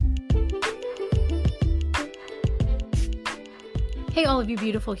Hey, all of you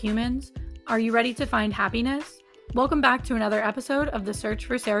beautiful humans. Are you ready to find happiness? Welcome back to another episode of the Search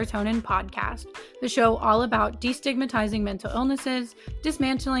for Serotonin podcast, the show all about destigmatizing mental illnesses,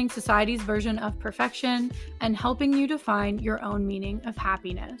 dismantling society's version of perfection, and helping you define your own meaning of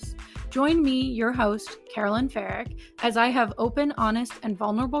happiness. Join me, your host, Carolyn Farrick, as I have open, honest, and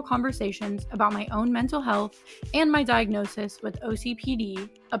vulnerable conversations about my own mental health and my diagnosis with OCPD,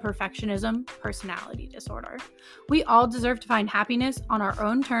 a perfectionism personality disorder. We all deserve to find happiness on our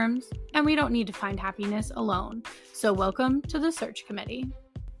own terms, and we don't need to find happiness alone. So welcome to the Search Committee.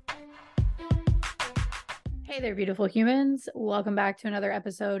 Hey there, beautiful humans. Welcome back to another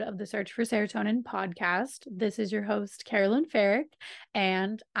episode of the Search for Serotonin podcast. This is your host, Carolyn Farrick,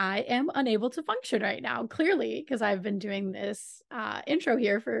 and I am unable to function right now, clearly, because I've been doing this intro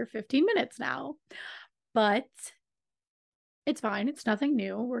here for 15 minutes now. But it's fine. It's nothing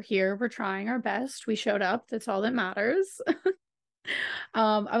new. We're here. We're trying our best. We showed up. That's all that matters.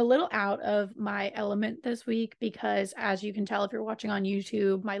 I'm a little out of my element this week because, as you can tell if you're watching on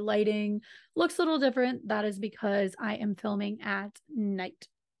YouTube, my lighting looks a little different. That is because I am filming at night.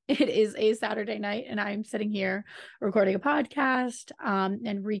 It is a Saturday night and I'm sitting here recording a podcast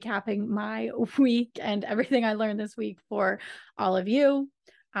and recapping my week and everything I learned this week for all of you.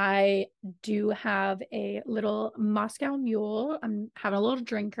 I do have a little Moscow Mule. I'm having a little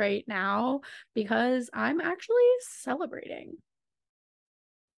drink right now because I'm actually celebrating.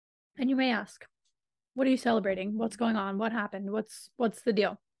 And you may ask, what are you celebrating? What's going on? What happened? What's the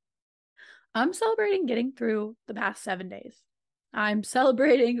deal? I'm celebrating getting through the past 7 days. I'm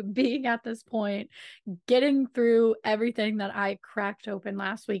celebrating being at this point, getting through everything that I cracked open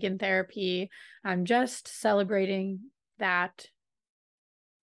last week in therapy. I'm just celebrating that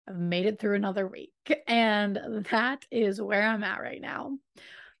I've made it through another week. And that is where I'm at right now.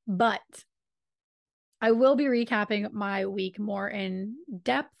 But I will be recapping my week more in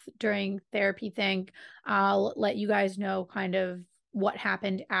depth during Therapy Think. I'll let you guys know kind of what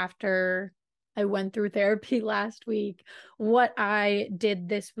happened after I went through therapy last week, what I did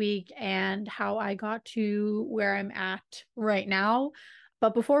this week, and how I got to where I'm at right now.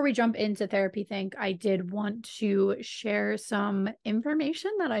 But before we jump into Therapy Think, I did want to share some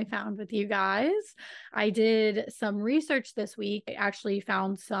information that I found with you guys. I did some research this week. I actually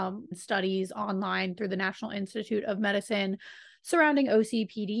found some studies online through the National Institute of Medicine surrounding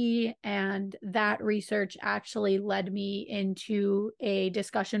OCPD, and that research actually led me into a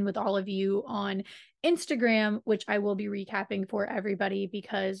discussion with all of you on Instagram, which I will be recapping for everybody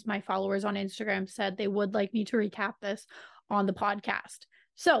because my followers on Instagram said they would like me to recap this on the podcast.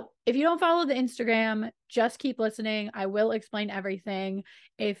 So if you don't follow the Instagram, just keep listening. I will explain everything.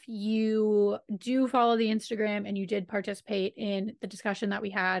 If you do follow the Instagram and you did participate in the discussion that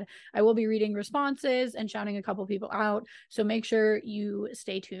we had, I will be reading responses and shouting a couple people out. So make sure you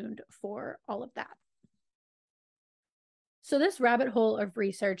stay tuned for all of that. So this rabbit hole of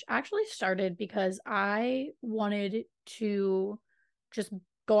research actually started because I wanted to just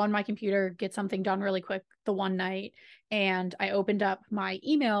go on my computer, get something done really quick the one night. And I opened up my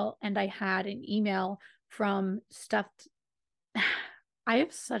email and I had an email from I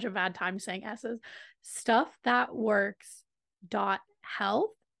have such a bad time saying S's. Stuff.works.health.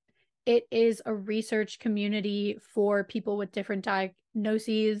 It is a research community for people with different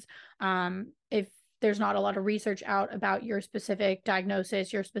diagnoses. If there's not a lot of research out about your specific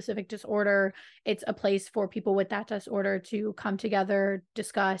diagnosis, your specific disorder, it's a place for people with that disorder to come together,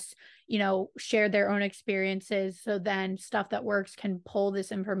 discuss, share their own experiences. So then Stuff That Works can pull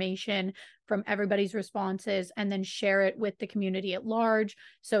this information from everybody's responses and then share it with the community at large.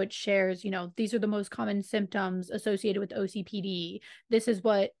 So it shares, these are the most common symptoms associated with OCPD. This is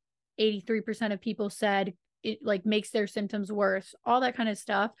what 83% of people said it makes their symptoms worse, all that kind of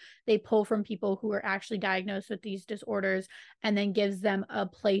stuff. They pull from people who are actually diagnosed with these disorders and then gives them a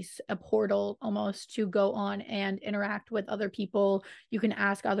place, a portal almost to go on and interact with other people. You can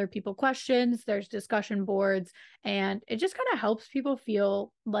ask other people questions. There's discussion boards, and it just kind of helps people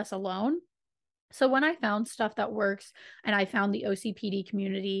feel less alone. So when I found Stuff That Works and I found the OCPD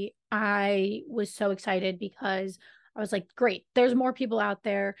community, I was so excited because I was like, great, there's more people out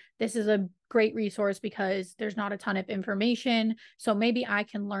there. This is a great resource because there's not a ton of information. So maybe I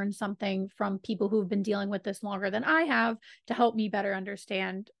can learn something from people who've been dealing with this longer than I have to help me better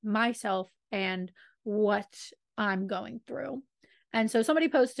understand myself and what I'm going through. And so somebody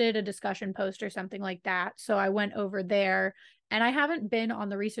posted a discussion post or something like that. So I went over there, and I haven't been on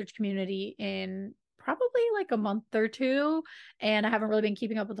the research community in probably like a month or two. And I haven't really been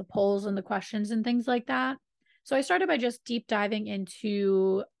keeping up with the polls and the questions and things like that. So I started by just deep diving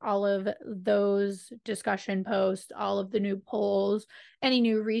into all of those discussion posts, all of the new polls, any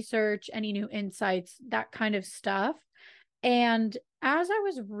new research, any new insights, that kind of stuff. And as I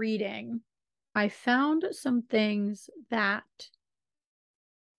was reading, I found some things that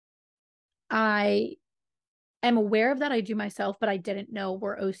I am aware of that I do myself, but I didn't know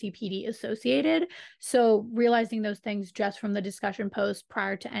were OCPD associated. So realizing those things just from the discussion post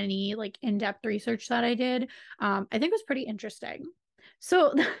prior to any like in-depth research that I did, I think was pretty interesting.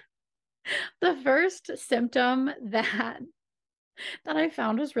 So the first symptom that I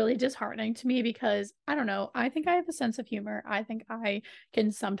found was really disheartening to me because I don't know, I think I have a sense of humor. I think I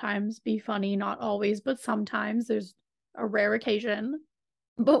can sometimes be funny, not always, but sometimes. There's a rare occasion.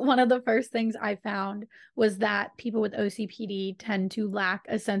 But one of the first things I found was that people with OCPD tend to lack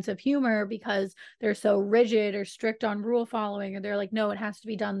a sense of humor because they're so rigid or strict on rule following, or they're like, no, it has to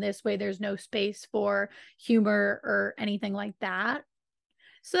be done this way. There's no space for humor or anything like that.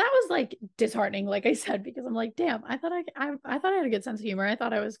 So that was like disheartening, like I said, because I'm like, damn, I thought I thought I had a good sense of humor. I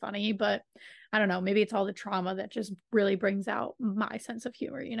thought I was funny, but I don't know, maybe it's all the trauma that just really brings out my sense of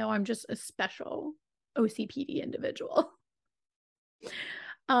humor. You know, I'm just a special OCPD individual.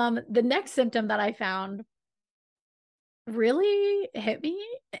 The next symptom that I found really hit me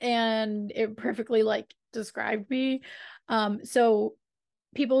and it perfectly like described me. So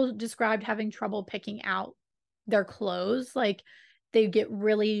people described having trouble picking out their clothes. Like they get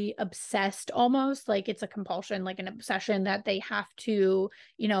really obsessed almost, like it's a compulsion, like an obsession that they have to,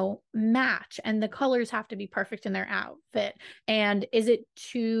 you know, match and the colors have to be perfect in their outfit. And is it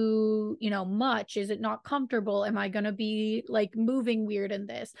too, you know, much? Is it not comfortable? Am I going to be like moving weird in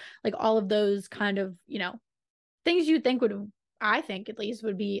this? Like all of those kind of, you know, things you think would, I think at least,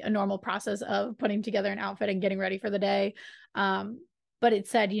 would be a normal process of putting together an outfit and getting ready for the day. But it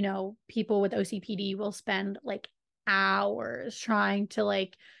said, you know, people with OCPD will spend like hours trying to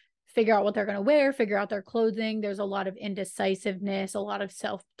like figure out what they're going to wear, figure out their clothing. There's a lot of indecisiveness, a lot of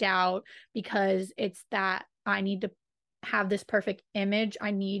self-doubt because it's that I need to have this perfect image.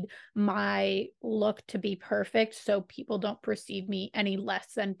 I need my look to be perfect so people don't perceive me any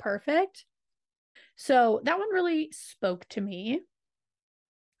less than perfect. So that one really spoke to me.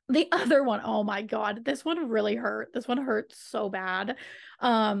 The other one, oh my God, this one really hurt. This one hurt so bad.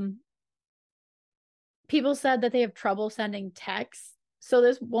 Um, People said that they have trouble sending texts. So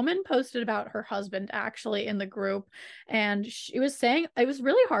this woman posted about her husband actually in the group, and she was saying it was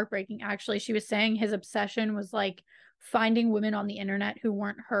really heartbreaking actually. She was saying his obsession was like finding women on the internet who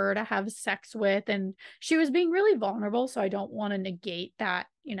weren't her to have sex with, and she was being really vulnerable, so I don't want to negate that,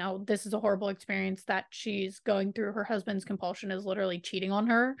 you know, this is a horrible experience that she's going through. Her husband's compulsion is literally cheating on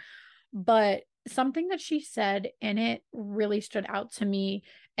her, but something that she said in it really stood out to me.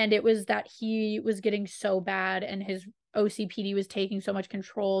 And it was that he was getting so bad and his OCPD was taking so much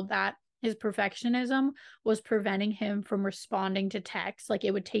control that his perfectionism was preventing him from responding to text. Like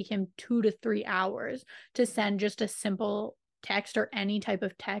it would take him 2 to 3 hours to send just a simple text or any type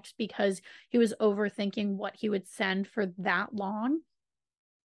of text because he was overthinking what he would send for that long.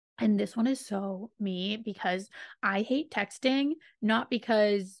 And this one is so me because I hate texting, not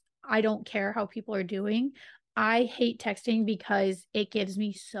because I don't care how people are doing. I hate texting because it gives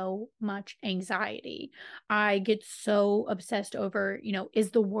me so much anxiety. I get so obsessed over, you know,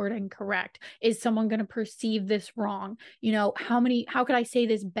 is the wording correct? Is someone going to perceive this wrong? You know, how could I say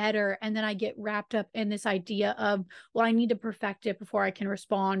this better? And then I get wrapped up in this idea of, well, I need to perfect it before I can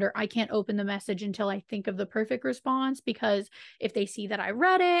respond, or I can't open the message until I think of the perfect response because if they see that I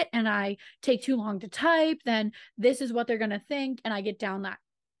read it and I take too long to type, then this is what they're going to think. And I get down that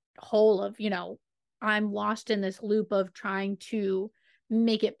hole of, you know, I'm lost in this loop of trying to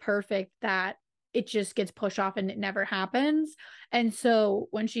make it perfect that it just gets pushed off and it never happens. And so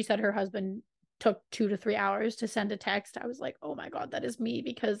when she said her husband took 2 to 3 hours to send a text, I was like, oh my God, that is me,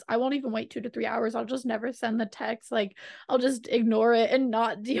 because I won't even wait 2 to 3 hours. I'll just never send the text. Like I'll just ignore it and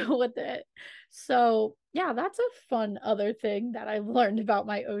not deal with it. So yeah, that's a fun other thing that I've learned about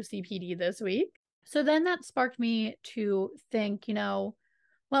my OCPD this week. So then that sparked me to think, you know,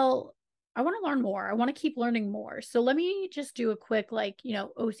 well, I want to learn more. I want to keep learning more. So let me just do a quick, like, you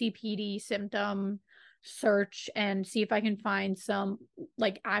know, OCPD symptom search and see if I can find some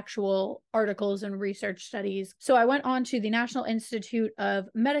like actual articles and research studies. So I went on to the National Institute of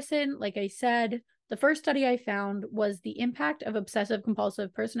Medicine. Like I said, the first study I found was the impact of obsessive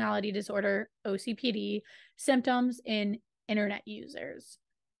compulsive personality disorder, OCPD, symptoms in internet users.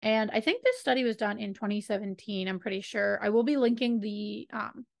 And I think this study was done in 2017. I'm pretty sure. I will be linking the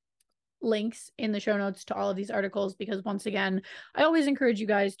links in the show notes to all of these articles because, once again, I always encourage you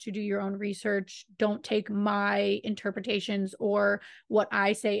guys to do your own research. Don't take my interpretations or what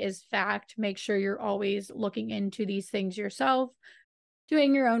I say as fact. Make sure you're always looking into these things yourself,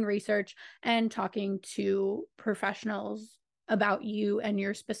 doing your own research, and talking to professionals about you and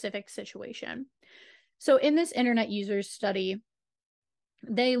your specific situation. So in this internet users study,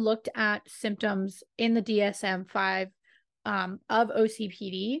 they looked at symptoms in the DSM-5 of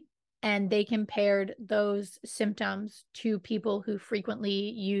OCPD, and they compared those symptoms to people who frequently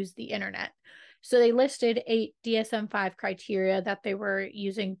use the internet. So they listed 8 DSM-5 criteria that they were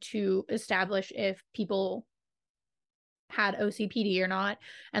using to establish if people had OCPD or not.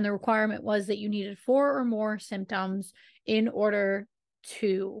 And the requirement was that you needed 4 or more symptoms in order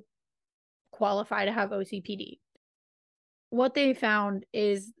to qualify to have OCPD. What they found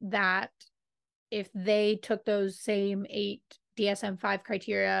is that if they took those same 8 DSM-5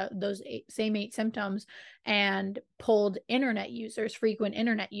 criteria, those same 8 symptoms, and polled internet users, frequent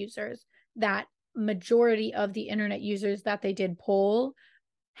internet users, that majority of the internet users that they did poll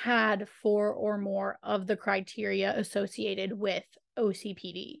had 4 or more of the criteria associated with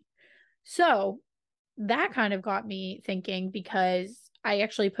OCPD. So that kind of got me thinking, because I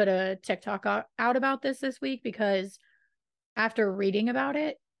actually put a TikTok out about this week, because after reading about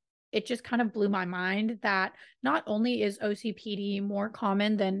it, it just kind of blew my mind that not only is OCPD more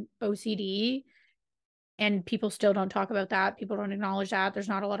common than OCD, and people still don't talk about that. People don't acknowledge that. There's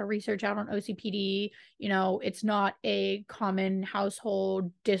not a lot of research out on OCPD. You know, it's not a common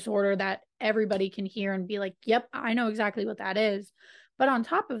household disorder that everybody can hear and be like, yep, I know exactly what that is. But on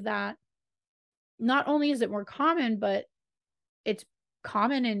top of that, not only is it more common, but it's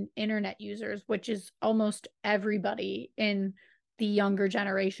common in internet users, which is almost everybody in the younger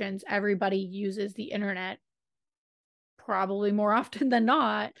generations. Everybody uses the internet probably more often than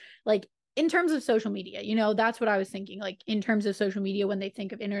not. Like, in terms of social media, you know, that's what I was thinking. Like, in terms of social media, when they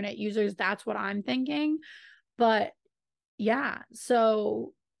think of internet users, that's what I'm thinking. But yeah,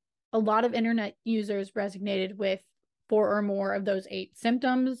 so a lot of internet users resonated with 4 or more of those 8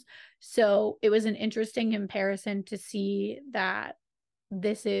 symptoms. So it was an interesting comparison to see that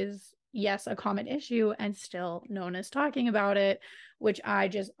this is, yes, a common issue, and still no one is talking about it, which I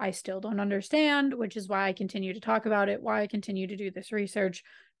still don't understand, which is why I continue to talk about it, why I continue to do this research,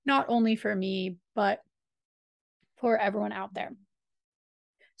 not only for me, but for everyone out there.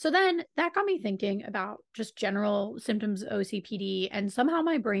 So then that got me thinking about just general symptoms of OCPD, and somehow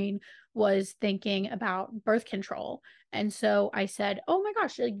my brain was thinking about birth control. And so I said, oh my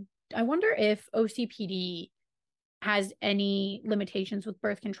gosh, like, I wonder if OCPD has any limitations with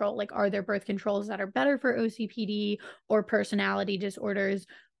birth control. Like, are there birth controls that are better for OCPD or personality disorders?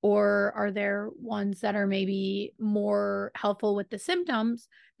 Or are there ones that are maybe more helpful with the symptoms?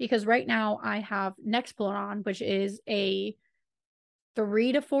 Because right now I have Nexplanon, which is a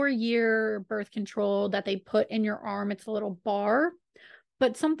 3 to 4 year birth control that they put in your arm. It's a little bar.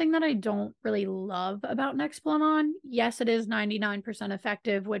 But something that I don't really love about Nexplanon, yes, it is 99%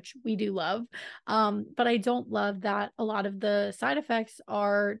 effective, which we do love. But I don't love that a lot of the side effects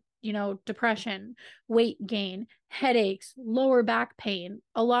are, you know, depression, weight gain, headaches, lower back pain,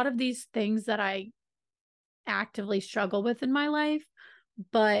 a lot of these things that I actively struggle with in my life.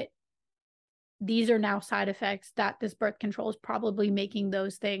 But these are now side effects that this birth control is probably making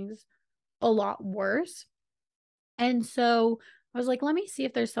those things a lot worse. And so I was like, let me see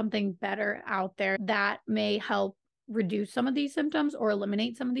if there's something better out there that may help reduce some of these symptoms or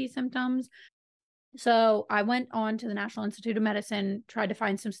eliminate some of these symptoms. So I went on to the National Institute of Medicine, tried to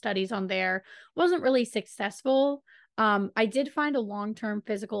find some studies on there. Wasn't really successful. I did find a long-term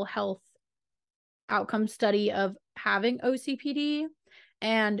physical health outcome study of having OCPD.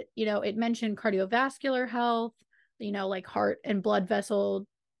 And, you know, it mentioned cardiovascular health, you know, like heart and blood vessel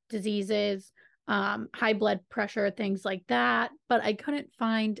diseases, high blood pressure, things like that. But I couldn't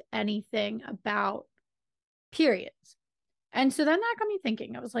find anything about periods. And so then that got me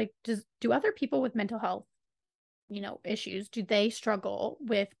thinking. I was like, do other people with mental health, you know, issues, do they struggle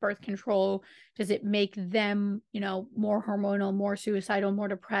with birth control? Does it make them, you know, more hormonal, more suicidal, more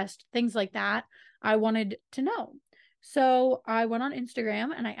depressed, things like that? I wanted to know. So I went on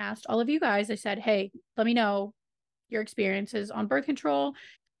Instagram and I asked all of you guys, I said, hey, let me know your experiences on birth control.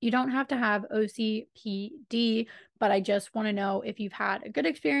 You don't have to have OCPD, but I just want to know if you've had a good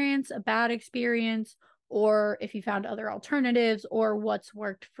experience, a bad experience, or if you found other alternatives, or what's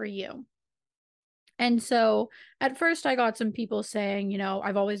worked for you. And so at first I got some people saying, you know,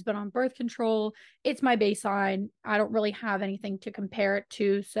 I've always been on birth control. It's my baseline. I don't really have anything to compare it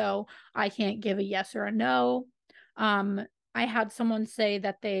to, so I can't give a yes or a no. I had someone say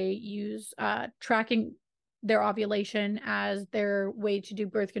that they use tracking their ovulation as their way to do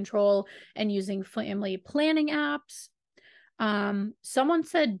birth control and using family planning apps. Someone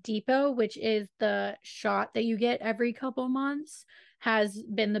said Depot, which is the shot that you get every couple months, has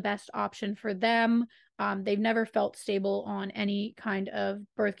been the best option for them. They've never felt stable on any kind of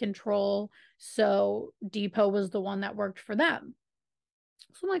birth control, so Depot was the one that worked for them.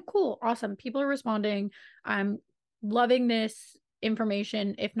 So I'm like, cool, awesome. People are responding. I'm loving this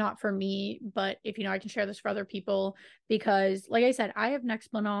information, if not for me, but if I can share this for other people because, like I said, I have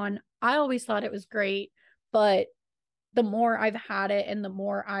Nexplanon. I always thought it was great, but the more I've had it and the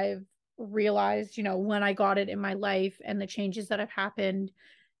more I've realized, when I got it in my life and the changes that have happened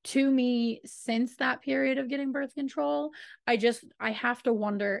to me since that period of getting birth control, I have to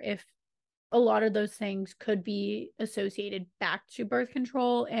wonder if a lot of those things could be associated back to birth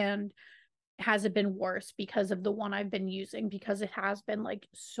control, and has it been worse because of the one I've been using, because it has been like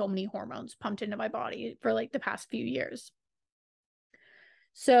so many hormones pumped into my body for like the past few years.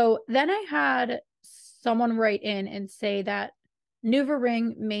 So then I had someone write in and say that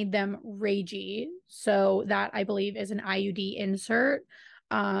NuvaRing made them ragey. So that, I believe, is an IUD insert.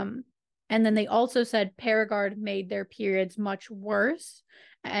 And then they also said Paragard made their periods much worse,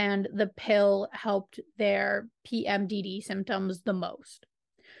 and the pill helped their PMDD symptoms the most.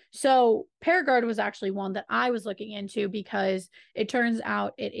 So Paragard was actually one that I was looking into because it turns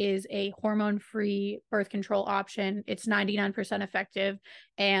out it is a hormone-free birth control option. It's 99% effective,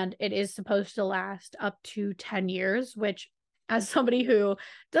 and it is supposed to last up to 10 years, which, as somebody who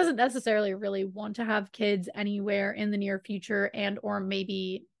doesn't necessarily really want to have kids anywhere in the near future, and or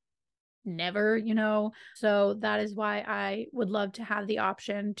maybe never, so that is why I would love to have the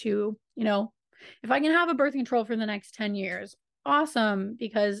option to, if I can have a birth control for the next 10 years, awesome,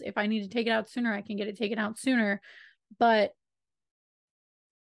 because if I need to take it out sooner, I can get it taken out sooner. But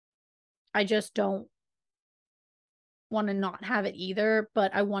I just don't want to not have it either.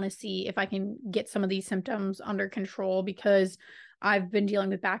 But I want to see if I can get some of these symptoms under control, because I've been dealing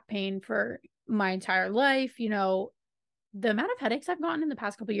with back pain for my entire life. The amount of headaches I've gotten in the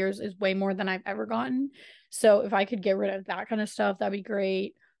past couple of years is way more than I've ever gotten. So if I could get rid of that kind of stuff, that'd be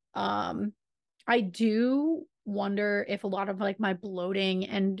great. I do wonder if a lot of like my bloating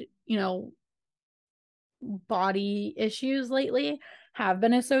and, body issues lately have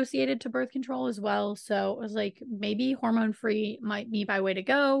been associated to birth control as well. So I was like, maybe hormone free might be my way to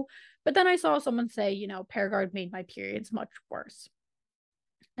go. But then I saw someone say, Paragard made my periods much worse.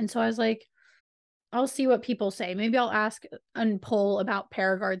 And so I was like, I'll see what people say. Maybe I'll ask and poll about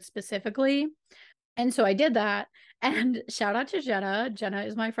Paragard specifically. And so I did that. And shout out to Jenna. Jenna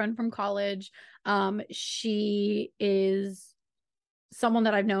is my friend from college. She is someone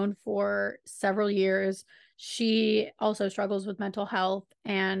that I've known for several years. She also struggles with mental health,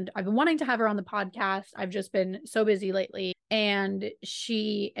 and I've been wanting to have her on the podcast. I've just been so busy lately. And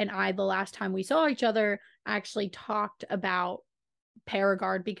she and I, the last time we saw each other, actually talked about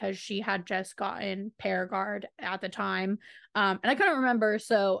Paragard because she had just gotten Paragard at the time. And I couldn't remember.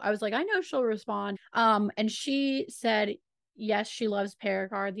 So I was like, I know she'll respond. And she said, yes, she loves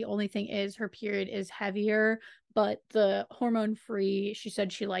Paragard. The only thing is her period is heavier, but the hormone free, she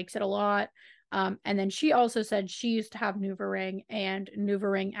said she likes it a lot. And then she also said she used to have NuvaRing, and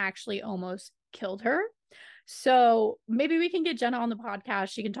NuvaRing actually almost killed her. So maybe we can get Jenna on the podcast.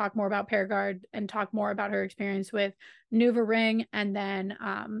 She can talk more about Paragard and talk more about her experience with NuvaRing. And then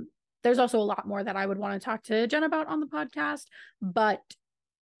there's also a lot more that I would want to talk to Jenna about on the podcast. But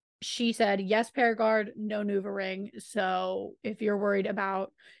she said, yes, Paragard, no NuvaRing. So if you're worried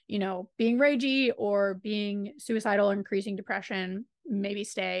about, being ragey or being suicidal or increasing depression, maybe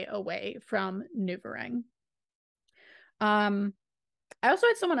stay away from NuvaRing. I also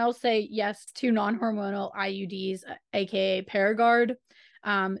had someone else say yes to non-hormonal IUDs, aka Paragard.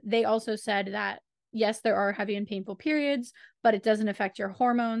 They also said that yes, there are heavy and painful periods, but it doesn't affect your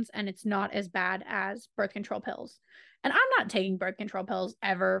hormones and it's not as bad as birth control pills. And I'm not taking birth control pills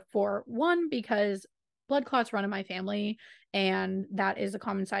ever, for one, because blood clots run in my family, and that is a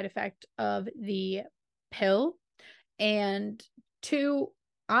common side effect of the pill. And two,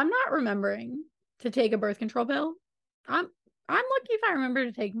 I'm not remembering to take a birth control pill. I'm I'm lucky if I remember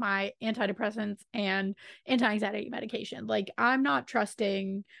to take my antidepressants and anti-anxiety medication. Like, I'm not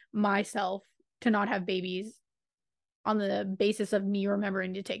trusting myself to not have babies on the basis of me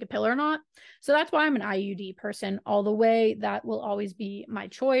remembering to take a pill or not. So that's why I'm an IUD person all the way. That will always be my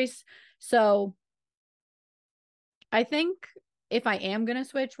choice. So I think if I am going to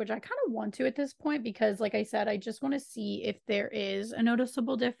switch, which I kind of want to at this point, because like I said, I just want to see if there is a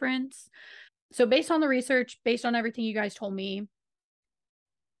noticeable difference. So based on the research, based on everything you guys told me,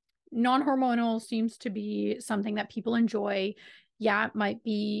 non-hormonal seems to be something that people enjoy. Yeah, it might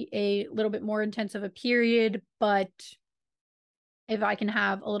be a little bit more intense of a period, but if I can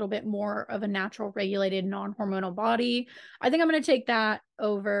have a little bit more of a natural regulated non-hormonal body, I think I'm going to take that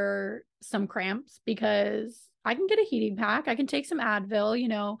over some cramps because I can get a heating pack. I can take some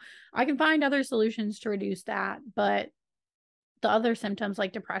Advil, I can find other solutions to reduce that. But the other symptoms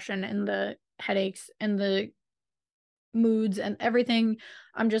like depression and the headaches and the moods and everything,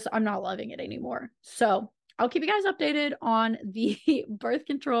 I'm not loving it anymore. So I'll keep you guys updated on the birth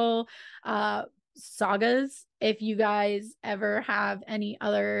control sagas. If you guys ever have any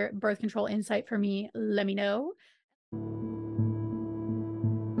other birth control insight for me, let me know.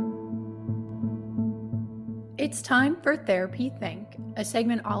 It's time for Therapy Think, a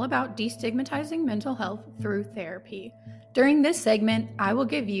segment all about destigmatizing mental health through therapy. During this segment, I will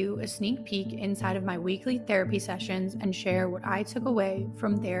give you a sneak peek inside of my weekly therapy sessions and share what I took away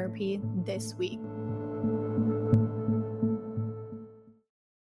from therapy this week.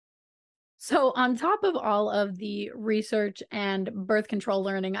 So, on top of all of the research and birth control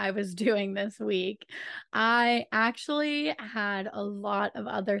learning I was doing this week, I actually had a lot of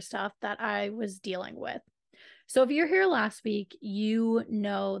other stuff that I was dealing with. So, if you're here last week, you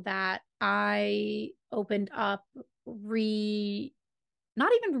know that I opened up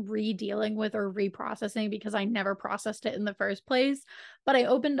not even re-dealing with or reprocessing because I never processed it in the first place, but I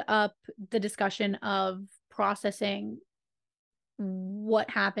opened up the discussion of processing what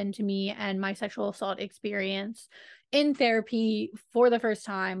happened to me and my sexual assault experience in therapy for the first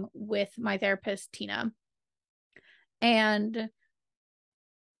time with my therapist, Tina. And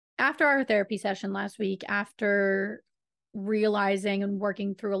after our therapy session last week, after realizing and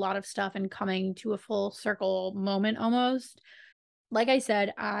working through a lot of stuff and coming to a full circle moment almost, like I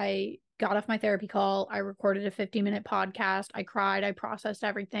said, I got off my therapy call. I recorded a 50-minute podcast. I cried. I processed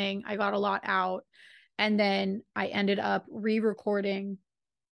everything. I got a lot out. And then I ended up re-recording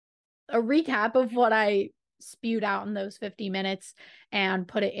a recap of what I spewed out in those 50 minutes and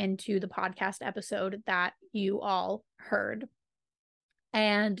put it into the podcast episode that you all heard.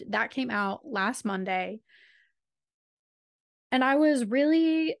 And that came out last Monday. And I was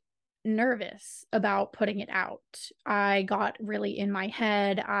really nervous about putting it out. I got really in my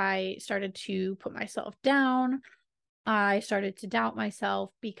head. I started to put myself down. I started to doubt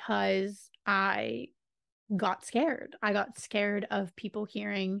myself because I got scared. I got scared of people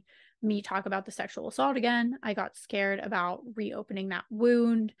hearing me talk about the sexual assault again. I got scared about reopening that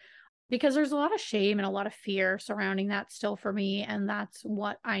wound because there's a lot of shame and a lot of fear surrounding that still for me. And that's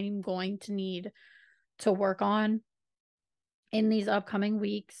what I'm going to need to work on in these upcoming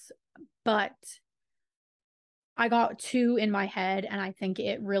weeks. But I got too in my head, and I think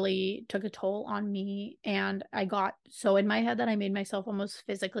it really took a toll on me. And I got so in my head that I made myself almost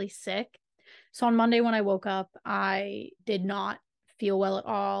physically sick. So on Monday, when I woke up, I did not feel well at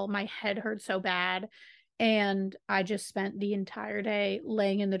all. My head hurt so bad. And I just spent the entire day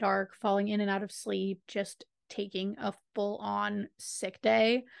laying in the dark, falling in and out of sleep, just taking a full on sick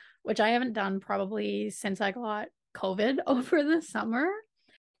day, which I haven't done probably since I got COVID over the summer.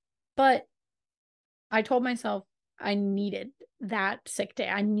 But I told myself I needed that sick day.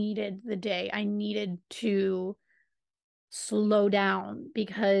 I needed the day. I needed to slow down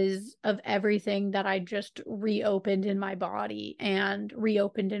because of everything that I just reopened in my body and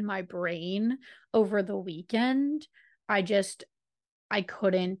reopened in my brain over the weekend. I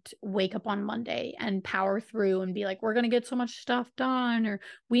couldn't wake up on Monday and power through and be like, we're going to get so much stuff done, or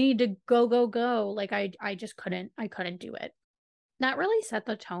we need to go, go, go. Like I just couldn't do it. That really set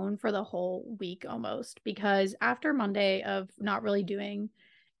the tone for the whole week almost, because after Monday of not really doing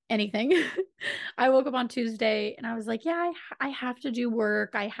anything, I woke up on Tuesday and I was like, yeah, I have to do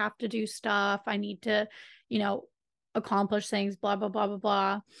work. I have to do stuff. I need to, accomplish things, blah, blah, blah, blah,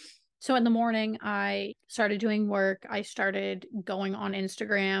 blah. So in the morning, I started doing work. I started going on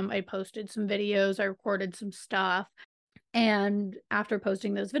Instagram. I posted some videos. I recorded some stuff. And after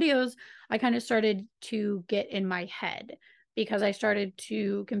posting those videos, I kind of started to get in my head because I started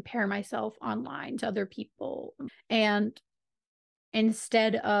to compare myself online to other people. And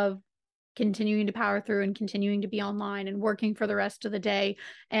instead of continuing to power through and continuing to be online and working for the rest of the day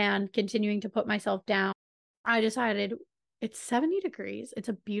and continuing to put myself down, I decided it's 70 degrees. It's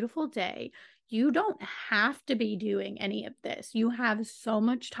a beautiful day. You don't have to be doing any of this. You have so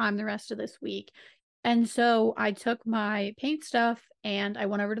much time the rest of this week. And so I took my paint stuff and I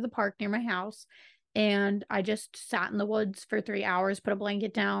went over to the park near my house and I just sat in the woods for 3 hours, put a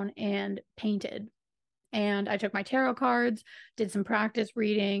blanket down and painted. and I took my tarot cards, did some practice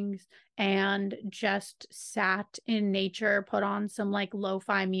readings, and just sat in nature, put on some like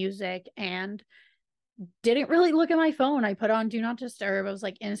lo-fi music, and didn't really look at my phone. I put on do not disturb. I was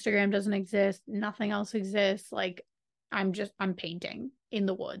like, Instagram doesn't exist, nothing else exists. Like, I'm painting in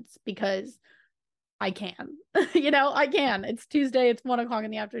the woods because I can. I can. It's Tuesday, it's 1 o'clock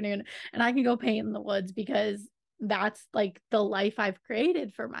in the afternoon, and I can go paint in the woods because that's like the life I've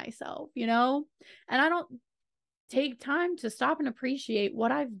created for myself, and I don't take time to stop and appreciate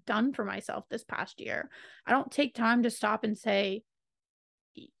what I've done for myself this past year. I don't take time to stop and say,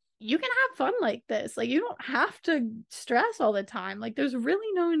 you can have fun like this. Like, you don't have to stress all the time. Like, there's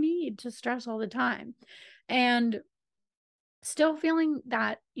really no need to stress all the time. And still feeling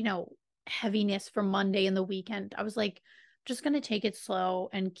that, heaviness from Monday and the weekend, I was like, just going to take it slow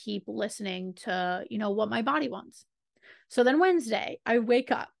and keep listening to, what my body wants. So then Wednesday, I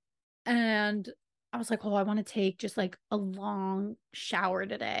wake up and I was like, oh, I want to take just like a long shower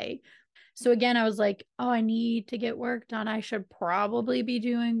today. So again, I was like, oh, I need to get work done. I should probably be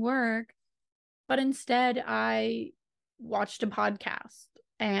doing work. But instead, I watched a podcast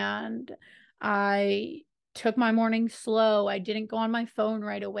and I took my morning slow. I didn't go on my phone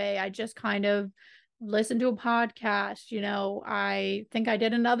right away. I just kind of listened to a podcast. I think I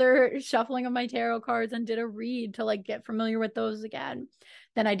did another shuffling of my tarot cards and did a read to like get familiar with those again.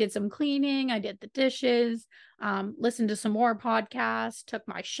 Then I did some cleaning. I did the dishes, listened to some more podcasts, took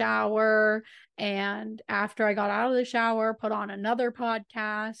my shower. And after I got out of the shower, put on another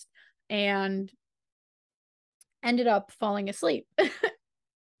podcast and ended up falling asleep.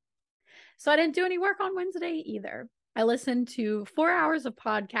 So I didn't do any work on Wednesday either. I listened to 4 hours of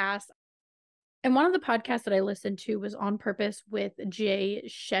podcasts. And one of the podcasts that I listened to was On Purpose with Jay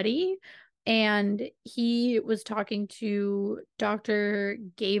Shetty. And he was talking to Dr.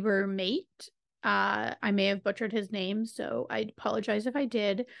 Gaber Mate. I may have butchered his name, so I apologize if I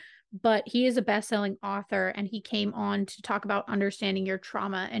did. But he is a best-selling author, and he came on to talk about understanding your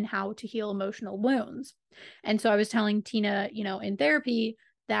trauma and how to heal emotional wounds. And so I was telling Tina, in therapy,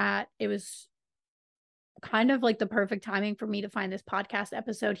 that it was kind of like the perfect timing for me to find this podcast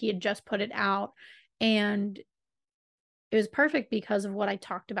episode. He had just put it out, and it was perfect because of what I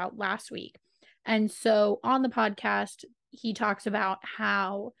talked about last week. And so on the podcast, he talks about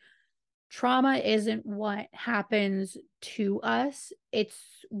how trauma isn't what happens to us, it's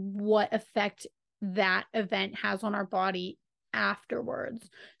what effect that event has on our body afterwards.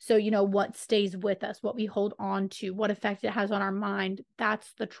 So, what stays with us, what we hold on to, what effect it has on our mind,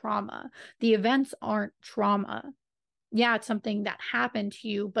 that's the trauma. The events aren't trauma. Yeah, it's something that happened to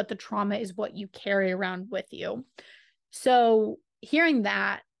you, but the trauma is what you carry around with you. So hearing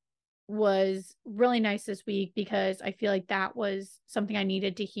that was really nice this week because I feel like that was something I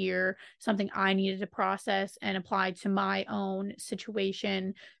needed to hear, something I needed to process and apply to my own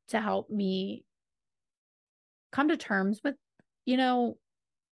situation to help me come to terms with,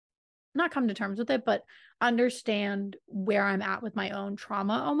 not come to terms with it, but understand where I'm at with my own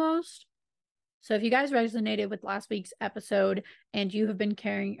trauma almost. So if you guys resonated with last week's episode and you have been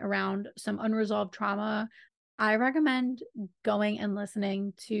carrying around some unresolved trauma, I recommend going and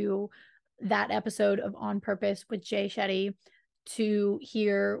listening to that episode of On Purpose with Jay Shetty to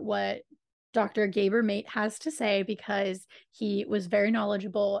hear what Dr. Gaber Mate has to say, because he was very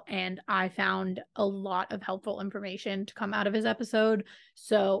knowledgeable and I found a lot of helpful information to come out of his episode.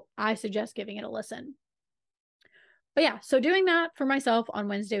 So I suggest giving it a listen. But yeah, so doing that for myself on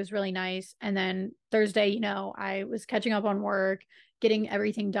Wednesday was really nice. And then Thursday, I was catching up on work, getting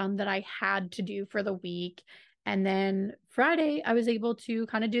everything done that I had to do for the week. And then Friday, I was able to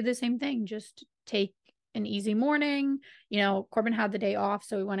kind of do the same thing, just take an easy morning. Corbin had the day off,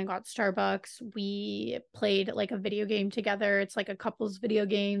 so we went and got Starbucks. We played like a video game together. It's like a couples video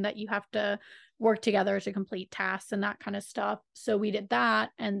game that you have to work together to complete tasks and that kind of stuff. So we did that.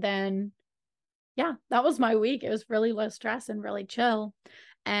 And then yeah, that was my week. It was really low stress and really chill.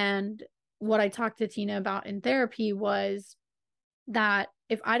 And what I talked to Tina about in therapy was that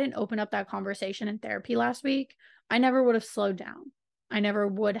if I didn't open up that conversation in therapy last week, I never would have slowed down. I never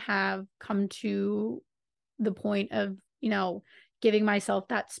would have come to the point of, giving myself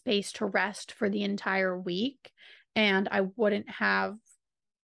that space to rest for the entire week. And I wouldn't have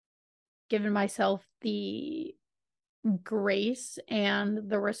given myself the grace and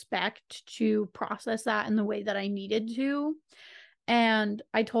the respect to process that in the way that I needed to. And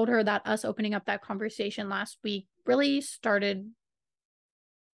I told her that us opening up that conversation last week really started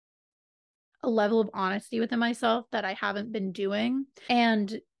a level of honesty within myself that I haven't been doing.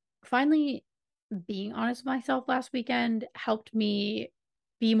 And finally, being honest with myself last weekend helped me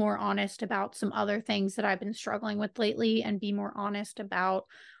be more honest about some other things that I've been struggling with lately and be more honest about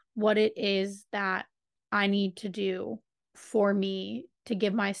what it is that I need to do for me to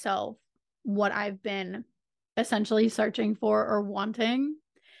give myself what I've been essentially searching for or wanting.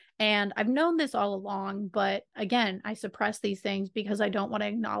 And I've known this all along, but again, I suppress these things because I don't want to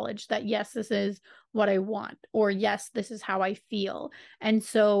acknowledge that, yes, this is what I want, or yes, this is how I feel. And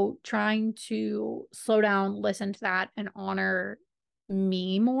so trying to slow down, listen to that, and honor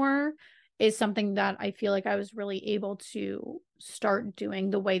me more is something that I feel like I was really able to start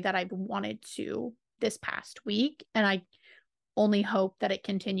doing the way that I've wanted to this past week. And I only hope that it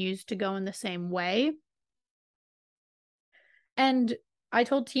continues to go in the same way. And I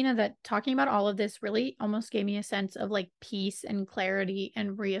told Tina that talking about all of this really almost gave me a sense of like peace and clarity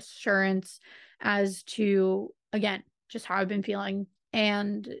and reassurance as to, again, just how I've been feeling.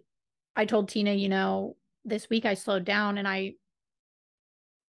 And I told Tina, this week I slowed down and I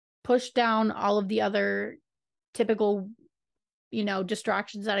pushed down all of the other typical,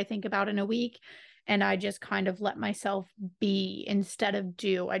 distractions that I think about in a week. And I just kind of let myself be instead of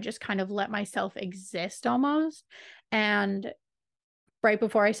do. I just kind of let myself exist almost. And right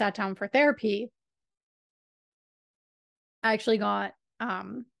before I sat down for therapy, I actually got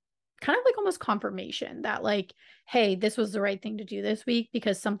kind of like almost confirmation that like, hey, this was the right thing to do this week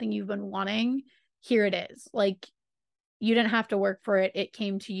because something you've been wanting, here it is. Like, you didn't have to work for it. It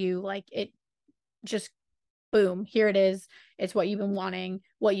came to you. Like, it just boom, here it is. It's what you've been wanting,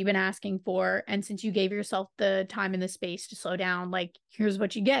 what you've been asking for. And since you gave yourself the time and the space to slow down, like, here's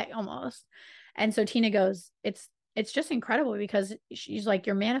what you get almost. And so Tina goes, it's just incredible because she's like,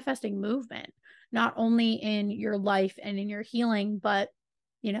 you're manifesting movement, not only in your life and in your healing, but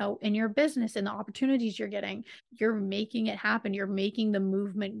in your business and the opportunities you're getting. You're making it happen. You're making the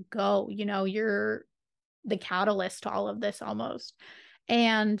movement go. You're the catalyst to all of this almost.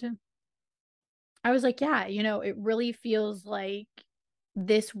 And I was like, yeah, it really feels like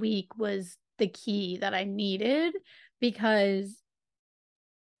this week was the key that I needed because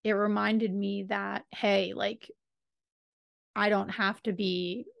it reminded me that, hey, like, I don't have to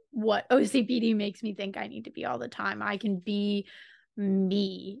be what OCPD makes me think I need to be all the time. I can be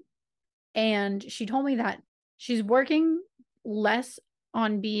me. And she told me that she's working less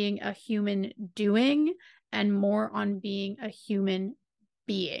on being a human doing and more on being a human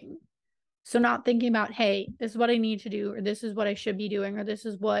being. So not thinking about, hey, this is what I need to do, or this is what I should be doing, or this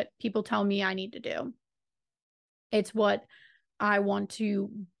is what people tell me I need to do. It's what I want to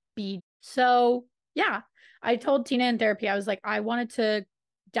be. So yeah, I told Tina in therapy, I was like, I wanted to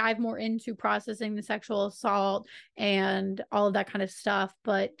dive more into processing the sexual assault and all of that kind of stuff,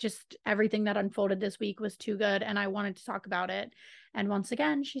 but just everything that unfolded this week was too good and I wanted to talk about it. And once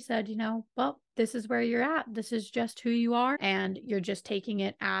again, she said, well, this is where you're at. This is just who you are and you're just taking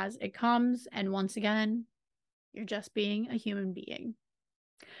it as it comes. And once again, you're just being a human being.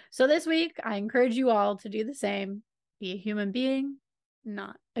 So this week, I encourage you all to do the same. Be a human being,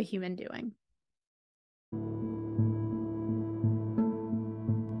 not a human doing.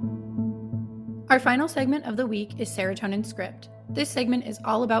 Our final segment of the week is Serotonin Script. This segment is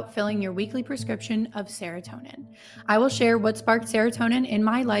all about filling your weekly prescription of serotonin. I will share what sparked serotonin in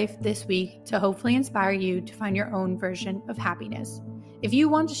my life this week to hopefully inspire you to find your own version of happiness. If you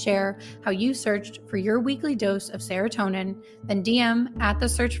want to share how you searched for your weekly dose of serotonin, then DM at the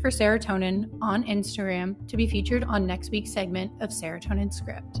Search for Serotonin on Instagram to be featured on next week's segment of Serotonin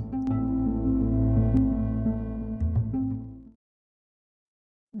Script.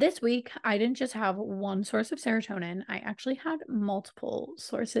 This week, I didn't just have one source of serotonin. I actually had multiple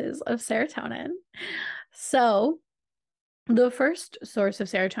sources of serotonin. So the first source of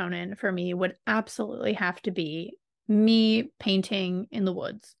serotonin for me would absolutely have to be me painting in the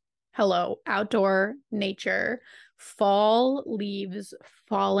woods. Hello, outdoor nature, fall leaves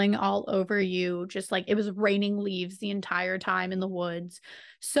falling all over you, just like it was raining leaves the entire time in the woods.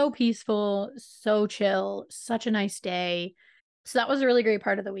 So peaceful, so chill, such a nice day. So that was a really great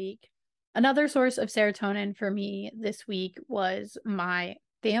part of the week. Another source of serotonin for me this week was my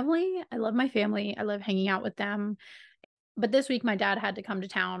family. I love my family. I love hanging out with them. But this week, my dad had to come to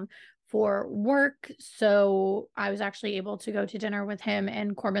town for work. So I was actually able to go to dinner with him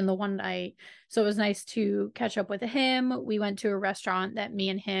and Corbin the one night. So it was nice to catch up with him. We went to a restaurant that me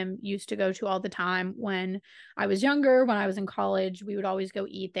and him used to go to all the time when I was younger. When I was in college, we would always go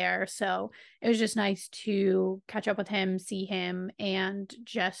eat there. So it was just nice to catch up with him, see him, and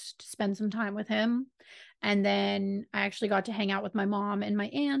just spend some time with him. And then I actually got to hang out with my mom and my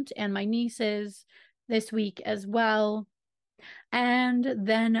aunt and my nieces this week as well. And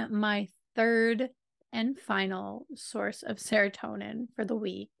then my third and final source of serotonin for the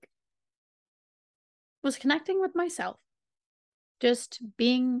week was connecting with myself. Just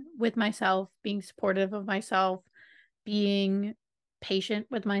being with myself, being supportive of myself, being patient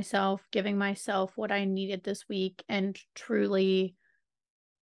with myself, giving myself what I needed this week, and truly,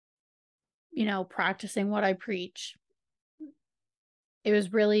 practicing what I preach. It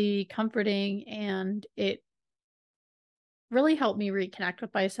was really comforting, and it really helped me reconnect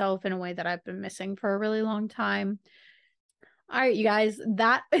with myself in a way that I've been missing for a really long time. All right, you guys,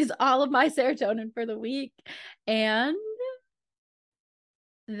 that is all of my serotonin for the week. And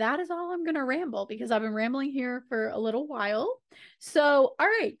that is all I'm going to ramble because I've been rambling here for a little while. So, all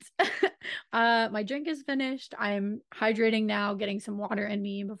right. My drink is finished. I'm hydrating now, getting some water in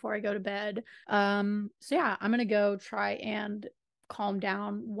me before I go to bed. So yeah, I'm going to go try and calm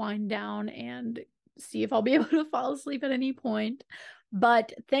down, wind down, and see if I'll be able to fall asleep at any point.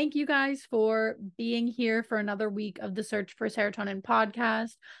 But thank you guys for being here for another week of the Search for Serotonin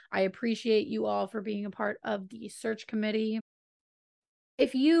podcast. I appreciate you all for being a part of the search committee.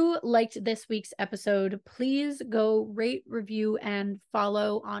 If you liked this week's episode, please go rate, review, and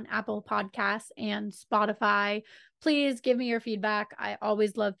follow on Apple Podcasts and Spotify. Please give me your feedback. I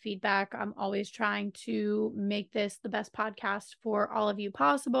always love feedback. I'm always trying to make this the best podcast for all of you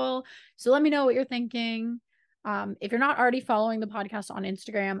possible. So let me know what you're thinking. If you're not already following the podcast on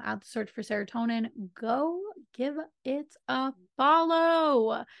Instagram at the Search for Serotonin, go give it a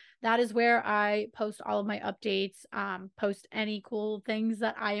follow. That is where I post all of my updates, post any cool things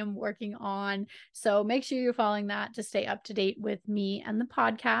that I am working on. So make sure you're following that to stay up to date with me and the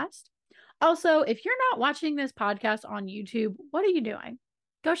podcast. Also, if you're not watching this podcast on YouTube, what are you doing?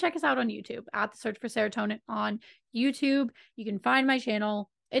 Go check us out on YouTube at the Search for Serotonin on YouTube. You can find my channel.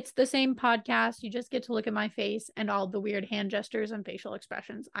 It's the same podcast. You just get to look at my face and all the weird hand gestures and facial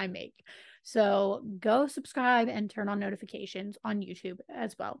expressions I make. So go subscribe and turn on notifications on YouTube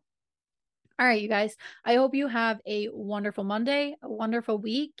as well. All right, you guys, I hope you have a wonderful Monday, a wonderful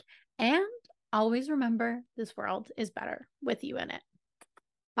week, and always remember this world is better with you in it.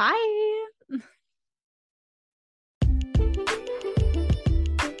 Bye.